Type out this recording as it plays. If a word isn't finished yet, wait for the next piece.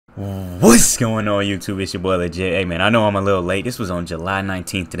What's going on, YouTube? It's your boy Legit. Hey man, I know I'm a little late. This was on July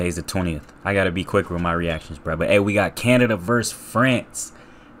 19th. Today's the 20th. I gotta be quick with my reactions, bro. But hey, we got Canada versus France.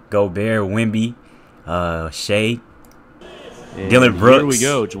 Gobert, Wemby, SHAI, Dylan Brooks. Here we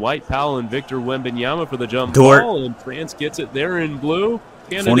go. Dwight Powell and Victor Wembanyama for the jump Dort. ball, and France gets it there in blue.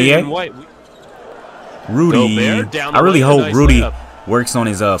 Canada Fournier. in white. Rudy. Gobert down the I really lane, hope nice Rudy layup. Works on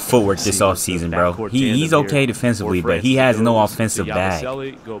his footwork this offseason, bro. He's okay defensively, but he has no offensive bag.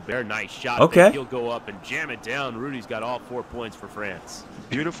 Gobert, nice shot. Okay. He'll go up and jam it down. Rudy's got all 4 points for France.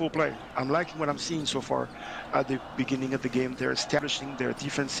 Beautiful play. I'm liking what I'm seeing so far at the beginning of the game. They're establishing their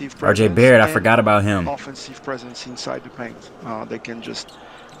defensive presence. RJ Barrett, I forgot about him. Offensive presence inside the paint. They can just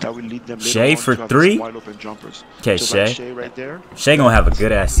that will lead them. SHAI for three. Wide open jumpers. Okay, so SHAI. Right there. SHAI gonna have a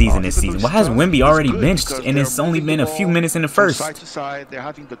good ass season this season. Why has Wemby already benched and it's only been a few minutes in the first? Side to side, they're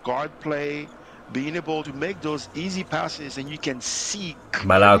having the guard play, being able to make those easy passes, and you can see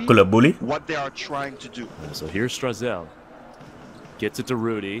clearly what they are trying to do. So here's Strazel. Gets it to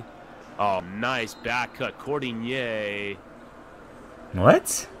Rudy. Oh, nice back cut. Cordinier.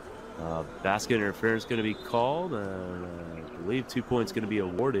 What? Basket interference going to be called. I believe 2 points going to be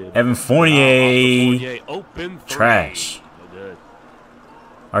awarded. Evan Fournier. Fournier open three. Trash. No good.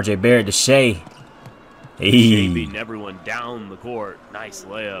 RJ Barrett to SHAI. SHAI beating everyone down the court. Nice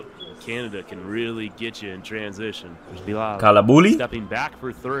layup. Canada can really get you in transition. There's Bilal. Kalabuli. Stepping back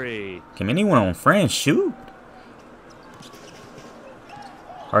for three. Can anyone on France shoot?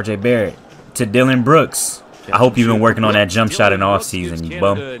 RJ Barrett to Dylan Brooks. I hope you've been working on that jump shot in the offseason, you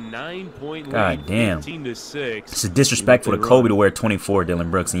bum. God damn. It's disrespectful to Kobe to wear 24,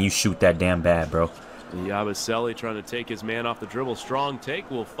 Dylan Brooks, and you shoot that damn bad, bro. Yabusele trying to take his man off the dribble. Strong take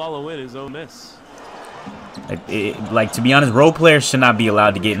will follow in his own miss. Like, to be honest, role players should not be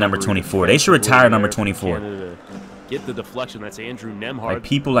allowed to get number 24. They should retire number 24. Get the deflection. That's Andrew Nembhard. Like,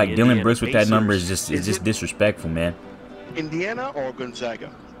 people like Dylan Brooks with that number is just disrespectful, man. Indiana or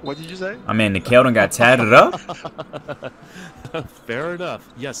Gonzaga? What did you say? I mean, Nickel done got tatted up. Fair enough.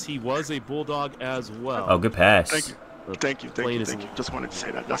 Yes, he was a Bulldog as well. Oh, good pass. Thank you. Thank you. Just wanted to say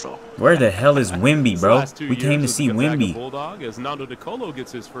that. That's all. Where the hell is Wemby, bro? We came to see Wemby. Bulldog as Nando DeColo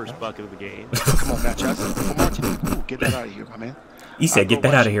gets his first bucket of the game. Come on, Matt. Get that out of here, my man. He said, "Get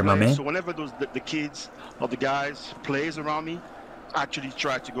that out of here, my man." So whenever the kids or the guys plays around me, I actually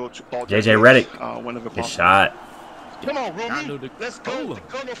try to go to all JJ Redick. Whenever good possible. shot. Come on, Rudy. Let's go.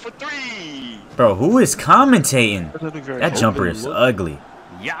 DeColo for three. Bro, who is commentating? That jumper is ugly.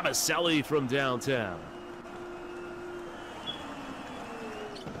 Yabusele from downtown.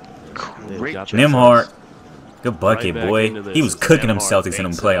 Great Nembhard. Good bucket, boy. He was cooking them Celtics in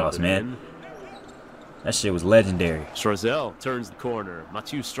them playoffs, man. That shit was legendary. Strazel turns the corner.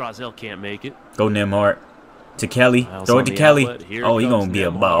 Mathieu Strazel can't make it. Go Nembhard. To Kelly. Throw it to Kelly. Oh, he gonna be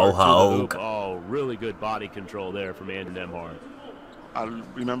a ball hog. Oh, really good body control there from Andrew Nembhard. I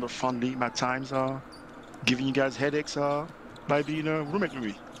remember fondly my times giving you guys headaches by being a roommate with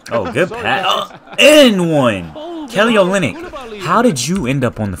me. Oh, good pass. Oh, and one. Kelly Olynyk. How did you end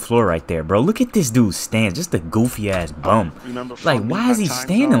up on the floor right there, bro? Look at this dude's stance. Just a goofy ass bum. Like, why is he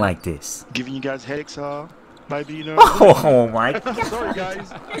standing like this? Giving you guys headaches by being a oh my God. Sorry,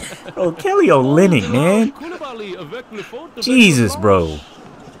 guys. Bro, Kelly Olynyk, man. Jesus, bro.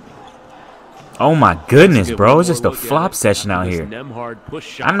 Oh my goodness, bro. It's just a flop session out here. I know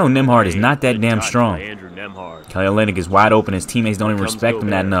Nembhard is not that damn strong. Kelly Olynyk is wide open. His teammates don't even respect him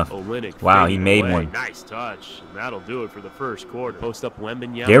that enough. Wow, he made one. Nice touch. That'll do it for the first quarter. Post up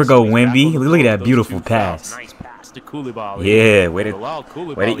Wembanyama. There we go, Wemby. Look at that beautiful pass. Nice pass to Coulibaly. Yeah, way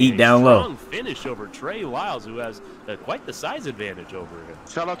to eat down low. Strong finish over Trey Lyles, who has quite the size advantage over him.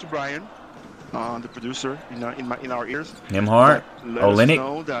 Shout out to Brian, the producer in our ears. Nembhard, Olynyk.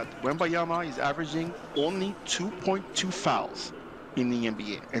 Know that Wembanyama is averaging only 2.2 fouls in the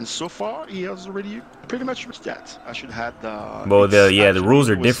NBA, and so far he has already pretty much reached that. I should have the. Well, the rules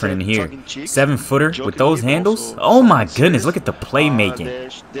are different in here. 7-footer with those handles. Oh my goodness! Look at the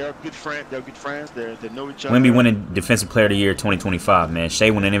playmaking. They're good friends. They're good friends. They know each other. Wemby winning Defensive Player of the Year 2025, man.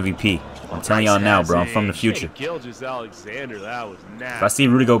 SHAI winning MVP. I'm telling y'all now, bro. I'm from the future. If I see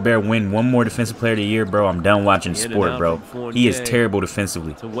Rudy Gobert win one more Defensive Player of the Year, bro, I'm done watching the sport, bro. He is terrible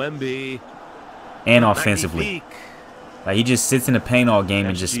defensively and offensively. Like, he just sits in the paint all game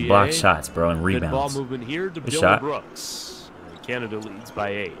and just blocks shots, bro, and rebounds. Ball moving here to Good shot. Brooks. Canada leads by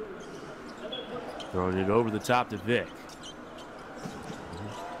 8. Throwing it over the top to Vic.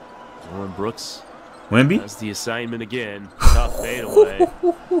 Dylan Brooks. Wemby. That's the assignment again. Tough fadeaway.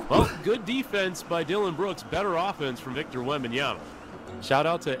 Well, good defense by Dylan Brooks. Better offense from Victor Wembanyama. Shout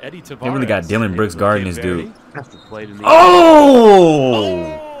out to Eddie Tavares. They really got Dylan Brooks guarding this dude.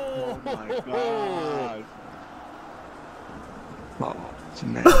 Oh! God. Oh,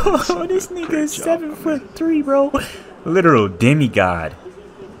 man, Oh, this nigga is 7'3", bro. Literal demigod.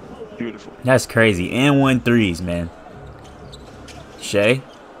 Beautiful. That's crazy. And 1-3s, man. SHAI.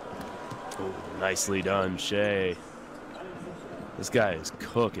 Oh, nicely done, SHAI. This guy is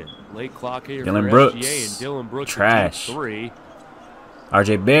cooking. Late clock here Dylan for Brooks. SGA, and Dylan Brooks Trash. 3.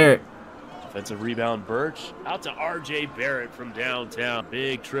 RJ Barrett. Offensive rebound, Birch. Out to RJ Barrett from downtown.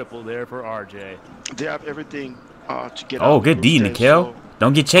 Big triple there for RJ. They have everything to get Oh, out good of D, the group stage, Nikhil. so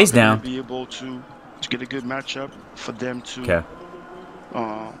Don't get chased they're gonna down. Be able to get a good matchup for them to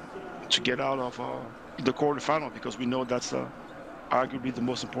get out of the quarterfinal, because we know that's arguably the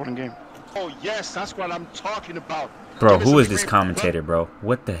most important game. Oh yes, that's what I'm talking about. Bro, who is this commentator, bro?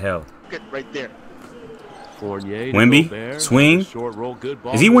 What the hell? Get right there. Fournier, WEMBY, Gobert, swing. short roll, good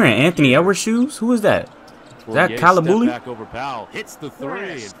ball. Is he wearing Anthony Edwards shoes? Who is that? Is that Fournier Kalabuli? step back over Powell. Hits the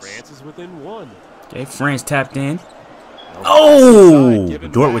 3, and France is within 1. Okay, France tapped in. Oh!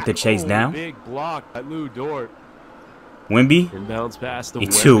 Dort with the chase down. Big block by Lou Dort. WEMBY. Inbounds pass to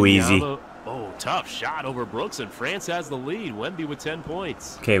It's too Wembanyama. easy. Oh, tough shot over Brooks, and France has the lead. WEMBY with 10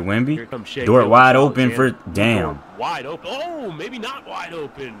 points. Okay, Here WEMBY. comes SHAI Dort wide Gilgeous open for... Alexander. Damn. Dort wide open. Oh, maybe not wide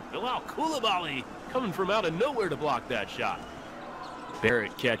open. Bilal Coulibaly coming from out of nowhere to block that shot.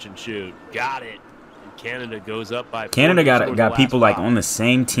 Barrett catch and shoot. Got it. And Canada goes up by 4. Canada Scored the got people last like on the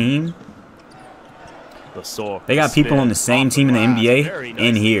same team. five. They got people on the same team in the NBA Very in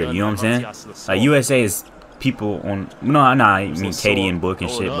nicely here. done You know what I'm by saying? Matthias Like Lasor. USA is people on. No, I mean Katie and Book and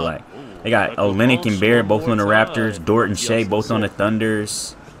shit, but like they got Olynyk and Barrett both on the Raptors. Dort and SHAI both on the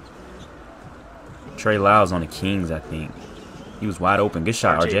Thunders. Trey Lyles on the Kings, I think. He was wide open. Good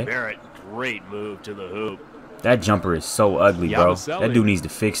shot, RJ. Barrett, great move to the hoop. That jumper is so ugly, bro. That dude needs to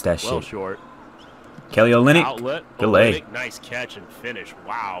fix that Well shit. short. Kelly Olynyk. Outlet. Good leg. Olynyk, nice catch and finish.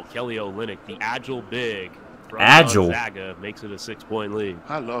 Wow, Kelly Olynyk, the agile big. From Agile. Gonzaga, makes it a 6-point lead.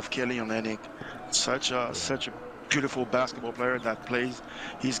 I love Kelly Olynyk. Such a beautiful basketball player that plays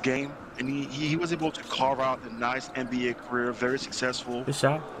his game, and he was able to carve out a nice NBA career, very successful. Good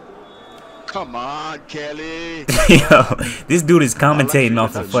shot. Come on, Kelly. Yo, this dude is commentating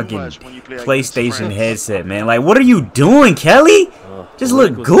off a fucking PlayStation headset, man. Like, what are you doing, Kelly? Just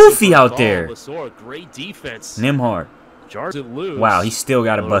look goofy out there. Lasor, great defense. Nimhard. Jars it loose. Wow, he still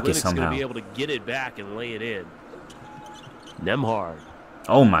got a bucket Olynyk's somehow. gonna be able to get it back and lay it in. Nemhard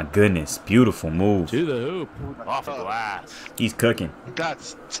Oh my goodness, beautiful move. to the hoop, off the glass. He's cooking.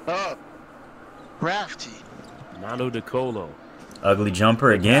 That's tough. Crafty. Nano DeColo. Ugly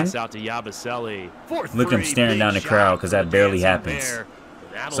jumper again. Pass out to Yabusele. Look at him staring down the crowd, 'cause that barely happens.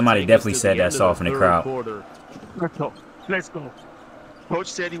 Somebody definitely said that soft in the crowd. Let's go. Let's go. Coach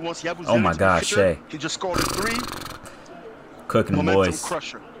said he wants Yabusele. Oh my to God, be fitter. SHAI. He just scored a 3. Cooking the Momentum boys.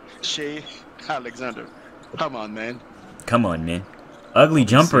 crusher. SHAI Alexander. Come on, man. Come on, man. Ugly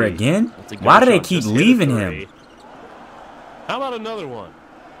jumper see. again? That's a good Why do they shot. keep Just hit a leaving 3. him? How about another one?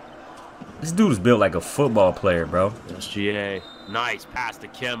 This dude is built like a football player, bro. SGA. Nice pass to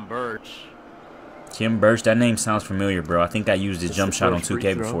Kem Birch. Kim Birch, that name sounds familiar, bro. I think I used his jump shot on first free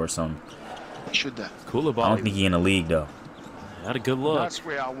 2K throw. before or something. Should that. I don't Coulibaly think he in the league, though. had a good look. That's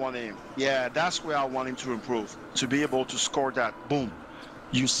where I want him. Yeah, that's where I want him to improve. To be able to score that boom.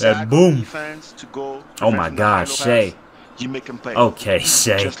 You sack boom. defense to go. Oh my from the God, idle SHAI. pass, you make him pay. Okay,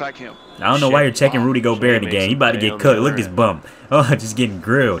 SHAI. Just like him. I don't know why you're checking Wow. Rudy Gobert SHAI again. He makes about to a get play on cooked. the Look at his other bum. Oh, just getting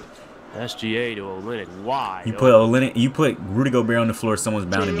grilled. SGA to Olynyk wide. You put Olynyk, you put Rudy Gobert on the floor, someone's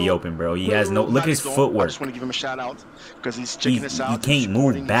bound to be open, bro. He has no. Look at his I footwork. just want to give him a shout out because he's checking us out. He he's can't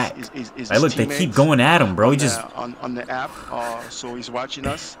move supporting back. his Like, look, they keep teammates going at him, bro. He on just. the, on the app, so he's watching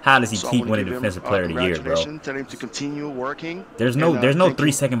us. How does he So I keep wanna winning give him, Defensive Player of the Year, bro? congratulations. Tell him to continue working. There's And, no thank you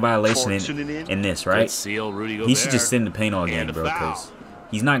 3-second violation for tuning in this, Good right? seal, Rudy Gobert. He should just sit in the paint all And game, a bro, foul. because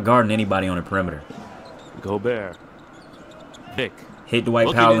he's not guarding anybody on the perimeter. Gobert. Pick. Hit Dwight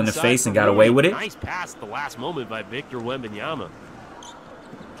Looking Powell in the inside face for and got Rudy. away with it. Nice pass at the last moment by Victor Wembanyama.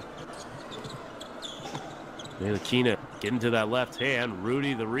 Ntilikina getting to that left hand.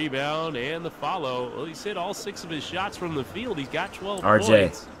 Rudy the rebound and the follow. Well, he's hit all 6 of his shots from the field. He's got 12 RJ.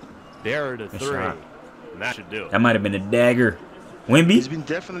 points. Barrett a Good 3. shot. And that should do it. That might have been a dagger. He's WEMBY. been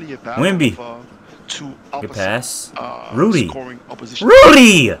definitely a battle WEMBY. of two Good opposite, pass. Rudy. scoring opposition.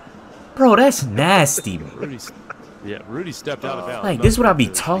 Rudy! Bro, that's nasty. Rudy stepped out of bounds. Like, this is what I be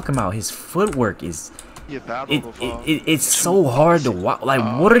talking about. His footwork is... A battle of, It's so hard to watch.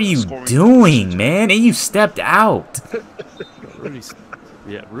 Like, what are you scoring doing, man? And you stepped out.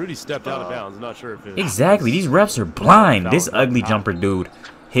 Rudy stepped out of bounds. Not sure if it Exactly. These refs are blind. This ugly jumper dude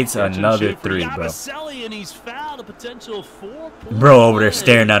Hits another three, bro. And he's fouled, a potential 4-point Bro over there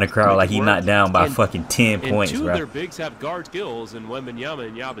staring down the crowd like he not down by fucking 10 points, two bro. of their bigs have guard skills in Wembanyama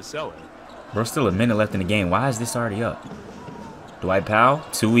and Yabusele. Bro, still a minute left in the game. Why is this already up? Dwight Powell,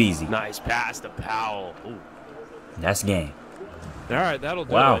 too easy. Nice pass to Powell. Ooh. That's game. All right, that'll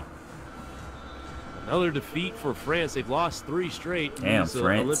do it. Another defeat for France. They've lost 3 straight. Damn,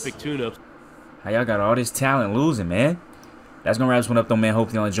 France. Olympic tune-ups. How y'all got all this talent losing, man? That's going to wrap this one up, though, man.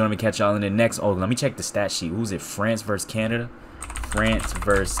 Hope y'all enjoying me. Catch y'all in the next. Oh, let me check the stat sheet. Who's it? France versus Canada? France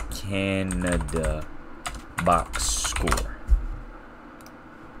versus Canada. Box score.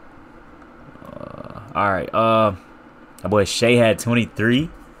 All right. My boy SHAI had 23.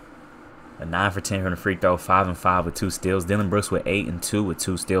 A 9 for 10 from the free throw. 5 and 5 with 2 steals. Dylan Brooks with 8 and 2 with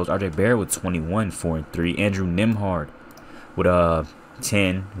 2 steals. RJ Barrett with 21, 4 and 3. Andrew Nembhard with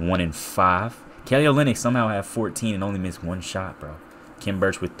 10, 1 and 5. Kelly Olynyk somehow had 14 and only missed 1 shot, bro. Kim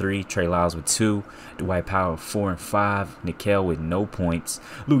Birch with 3. Trey Lyles with 2. Dwight Powell with 4 and 5. Nickel with no points.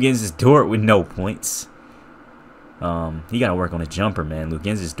 Lvgit Dort with no points. He got to work on a jumper, man.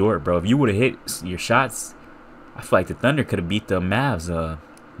 Lvgit Dort, bro. If you would have hit your shots, I feel like the Thunder could have beat the Mavs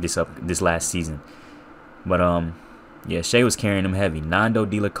this last season. But, yeah, SHAI was carrying them heavy. Nando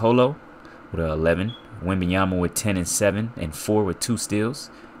De La Colo with 11. Wembanyama with 10 and 7 and 4 with 2 steals.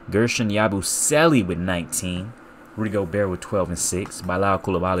 Gershon Yabusele with 19. Rudy Gobert with 12 and 6. Bilal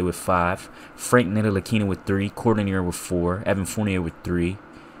Coulibaly with 5. Frank Ntilikina with 3. Cordonier with 4. Evan Fournier with 3.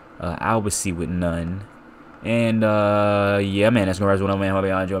 Albasi with none. And, yeah, man, that's going to wrap it up, man. Hope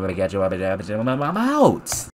y'all enjoy. I'm out.